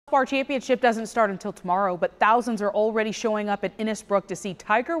Valspar Championship doesn't start until tomorrow, but thousands are already showing up at Innisbrook to see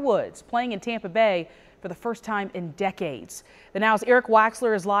Tiger Woods playing in Tampa Bay for the first time in decades. The Now's Eric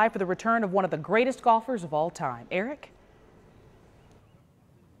Waxler is live for the return of one of the greatest golfers of all time. Eric?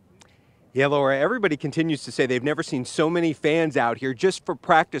 Yeah, Laura, everybody continues to say they've never seen so many fans out here just for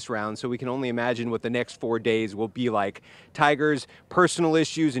practice rounds, so we can only imagine what the next 4 days will be like. Tiger's personal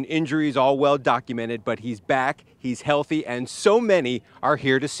issues and injuries all well documented, but he's back, he's healthy, and so many are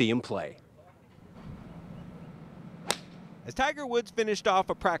here to see him play. As Tiger Woods finished off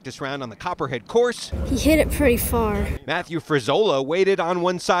a practice round on the Copperhead course, he hit it pretty far. Matthew Frizzola waited on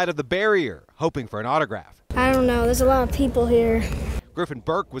one side of the barrier, hoping for an autograph. I don't know, there's a lot of people here. Griffin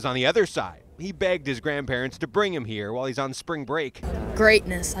Burke was on the other side. He begged his grandparents to bring him here while he's on spring break.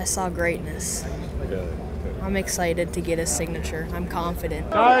 Greatness. I saw greatness. I'm excited to get his signature. I'm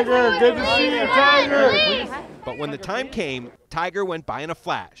confident. Tiger, good to see you, Tiger! But when the time came, Tiger went by in a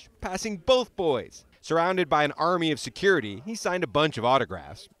flash, passing both boys. Surrounded by an army of security, he signed a bunch of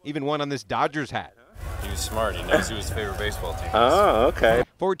autographs, even one on this Dodgers hat. He was smart. He knows who his favorite baseball team is. Oh, okay.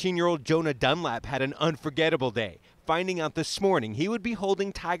 14-year-old Jonah Dunlap had an unforgettable day, finding out this morning he would be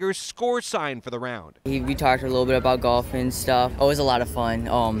holding Tiger's score sign for the round. We talked a little bit about golf and stuff. It was a lot of fun.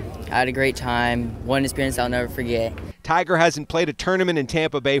 I had a great time. One experience I'll never forget. Tiger hasn't played a tournament in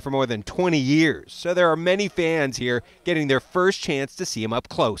Tampa Bay for more than 20 years, so there are many fans here getting their first chance to see him up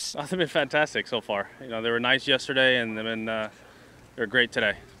close. They've been fantastic so far. You know, they were nice yesterday, and they're great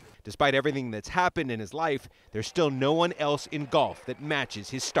today. Despite everything that's happened in his life, there's still no one else in golf that matches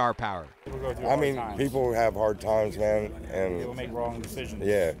his star power. I mean, people have hard times, man, and people make wrong decisions.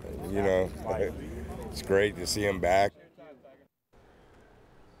 Yeah, you know, it's great to see him back.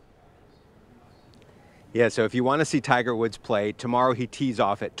 Yeah, so if you want to see Tiger Woods play, tomorrow he tees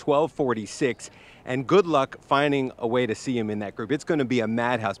off at 12:46, and good luck finding a way to see him in that group. It's going to be a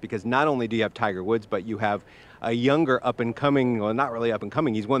madhouse because not only do you have Tiger Woods, but you have a younger up-and-coming, well, not really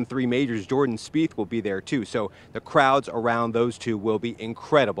up-and-coming, he's won 3 majors, Jordan Spieth will be there too. So the crowds around those two will be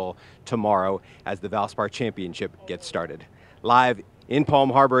incredible tomorrow as the Valspar Championship gets started. Live in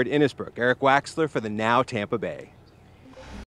Palm Harbor at Innisbrook, Eric Waxler for the Now Tampa Bay.